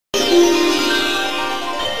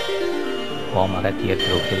ஓம் அகத்தியர்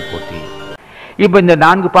திருவடிகள் போற்றி. இப்போ இந்த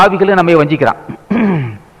 4 பாவிகளும் நம்மை வஞ்சிக்கிறான்.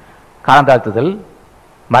 காலந்தாழ்த்துதல்,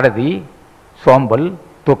 மறதி, சோம்பல்,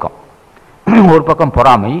 தூக்கம். ஒரு பக்கம்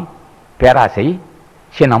பொறாமை, பேராசை,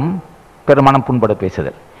 சினம், பெருமனம், புண்பட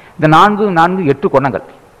பேசுதல். இந்த 8 குணங்கள்.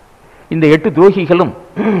 இந்த 8 துரோகிகளும்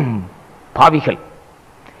பாவிகள்.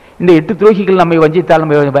 இந்த 8 துரோகிகள் நம்மை வஞ்சித்தால்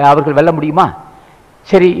அவர்கள் வெல்ல முடியுமா?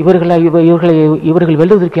 சரி, இவர்கள்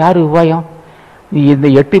வெல்வதற்கு யார் உபாயம்? இந்த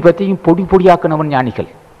 8 பற்றியும் பொடி பொடியாக்கினவன் ஞானிகள்.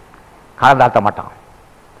 காலம் தாழ்த்த மாட்டான்.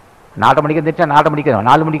 4 மணிக்கு எந்திரிச்சா 4 மணிக்கு,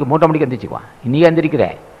 4 மணிக்கு 3 மணிக்கு எந்திரிச்சுக்குவான். நீ எந்திரிக்கிற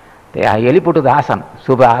எழுப்பிவிட்டது ஆசன்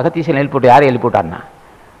அகத்தீசன் எழுப்பிவிட்டு. யாரை எழுப்பிவிட்டான்னா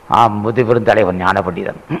முதுபெரும் தலைவன் ஞான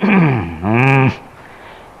பண்டிதன்.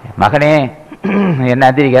 மகனே என்ன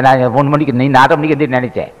எந்திரிக்க, நான் 3 மணிக்கு, நீ 4 மணிக்கு எந்திரிச்சு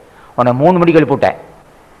நினைச்சேன், உன்னை 3 மணிக்கு எழுப்பிவிட்டேன்.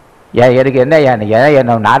 எனக்கு என்ன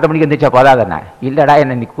என்ன 4 மணிக்கு எந்திரிச்சா போதாதண்ணா? இல்லைடா,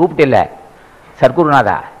 என்னை நீ கூப்பிட்டு இல்லை,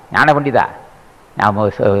 சர்க்குருநாதா, ஞான பண்டிதா, நான்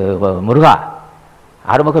முருகா,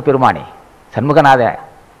 அருமுகப்பெருமானி, சண்முகநாத,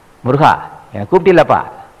 முருகா, என்னை கூப்பிட்டு இல்லைப்பா,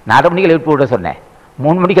 4 மணிக்கு எழுப்பி விட சொன்னேன்,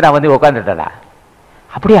 3 மணிக்கு நான் வந்து உட்காந்துட்டேடா.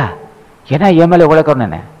 அப்படியா? ஏன்னா என் மேலே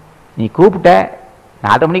உழைக்கணுன்னு நீ கூப்பிட்ட,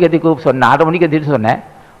 4 மணிக்கு எதிர்த்து கூப்பிட்டு சொன்னேன், 4 மணிக்கு எதிர்த்து சொன்னேன்,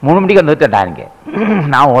 3 மணிக்கு வந்துட்டேன்டா. இங்கே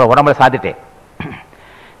நான் உடம்புல சாத்துட்டேன்.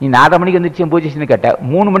 நீ 4 மணிக்கு வந்துச்சு பூஜைன்னு கேட்ட,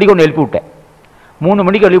 3 மணிக்கு ஒன்று எழுப்பி விட்டேன். 3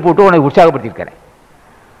 மணிக்கு எழுப்பி விட்டு உன்னை உற்சாகப்படுத்திருக்கிறேன்.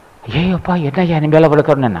 ஏப்பா என்ன என் மேலே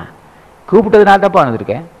உழைக்கணும்னா? கூப்பிட்டதுனால தான்ப்பா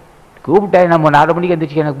வந்துருக்கேன். கூப்பிட்டேன், நம்ம 4 மணிக்கு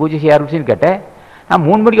வந்துச்சு எனக்கு பூஜை செய்ய ஆரம்பிச்சுன்னு கேட்டேன், நான்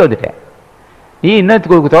 3 மணிக்கு வந்துட்டேன். நீ இன்னும்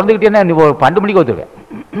திறந்துக்கிட்டேன்னா நீ 12 மணிக்கு வந்துடுவேன்.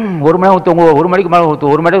 1 மணி நேரம் தூங்க, 1 மணிக்கு மேலே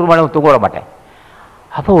 1 மணி தூங்க விட மாட்டேன்.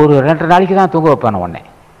 அப்போ ஒரு 2 நாளைக்கு தான் தூங்க வைப்பேன் உன்னை.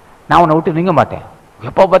 நான் உன்னை விட்டு நீங்க மாட்டேன்.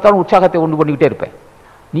 எப்போ பார்த்தாலும் உற்சாகத்தை உண்டு பண்ணிக்கிட்டே இருப்பேன்.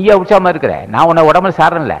 நீயா உற்சாகமாக இருக்கிற? நான் உன்னை உடம்புல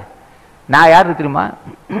சாரன்ல. நான் யார் தெரியுமா?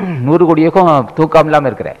 100 கோடி யுகம் தூக்கம் இல்லாமல்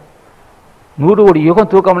இருக்கிறேன். 100 கோடி யுகம்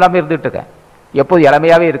தூக்கம் இல்லாமல் இருந்துகிட்டு இருக்கேன். எப்போது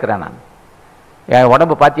இளமையாகவே இருக்கிறேன் நான். என்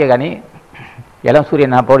உடம்பு பார்த்தியா காணி, இளம்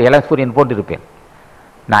சூரியன் போட்டு இருப்பேன்.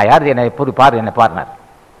 நான் யார்? என்னை எப்போது பாரு, என்னை பாருனார்.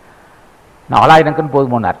 4000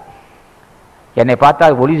 போதுமோனார். என்னை பார்த்தா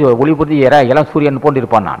ஒளி புரிஞ்சு இளம் சூரியன் போட்டு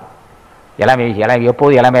இருப்பான் நான்.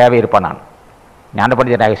 எப்போது இளமையாகவே இருப்பான் நான். ஞான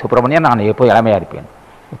பண்டிதனாகிய சுப்பிரமணியன் நான் எப்போது இளமையாக இருப்பேன்.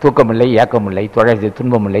 தூக்கமில்லை, ஏக்கமில்லை, தொடர்ச்சி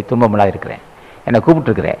துன்பமில்லாத இருக்கிறேன். என்னை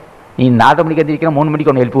கூப்பிட்டுருக்கிறேன். நீ 4 மணிக்கு எந்திரிக்கிறேன், 3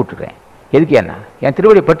 மணிக்கு ஒன்று எழுப்பி விட்டுருக்கிறேன். எதுக்கு? என்ன என்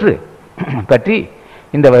திருவடியை பற்றி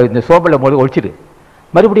இந்த சோம்பலை ஒழிச்சிடு.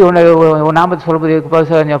 மறுபடியும் உன்னை நாமத்தை சொல்வது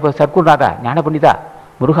சர்க்குருநாதா, ஞான பண்டிதா,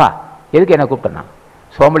 முருகா, எதுக்கு என்ன கூப்பிட்டேன்னா?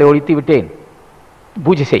 சோம்பலை ஒழித்து விட்டேன்,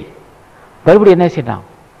 பூஜை செய். மறுபடியும் என்ன செய்யணும்?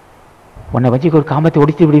 உன்னை வச்சு ஒரு காமத்தை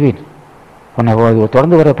ஒடித்து விடுவேன். உன்னை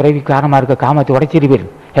தொடர்ந்து வர பிறவி காரணமாக இருக்க காமத்தை உடைச்சிடுவேன்.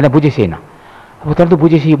 என்ன பூஜை செய்யணும்? அப்போ தொடர்ந்து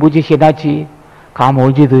பூஜை செய்ய என்னாச்சு? காமம்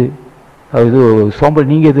ஒழிஞ்சுது, இது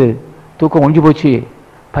சோம்பல் நீங்கியது, தூக்கம் ஒழிஞ்சு போச்சு,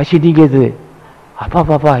 பசி நீங்கியது.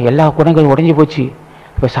 அப்பா எல்லா குணங்களும் உடைஞ்சு போச்சு.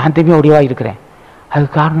 இப்போ சாந்தமே ஒடிவாக இருக்கிறேன்.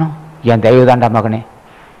 அதுக்கு காரணம் என் தயவு தாண்டா மகனே.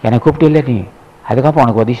 என்னை கூப்பிட்டு இல்லை நீ, அதுக்கப்புறம்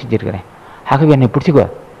உனக்கு உதவி செஞ்சுருக்கிறேன். ஆகவே என்னை பிடிச்சிக்கோ.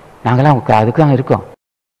 நாங்களாம் அதுக்கு தான் இருக்கோம்.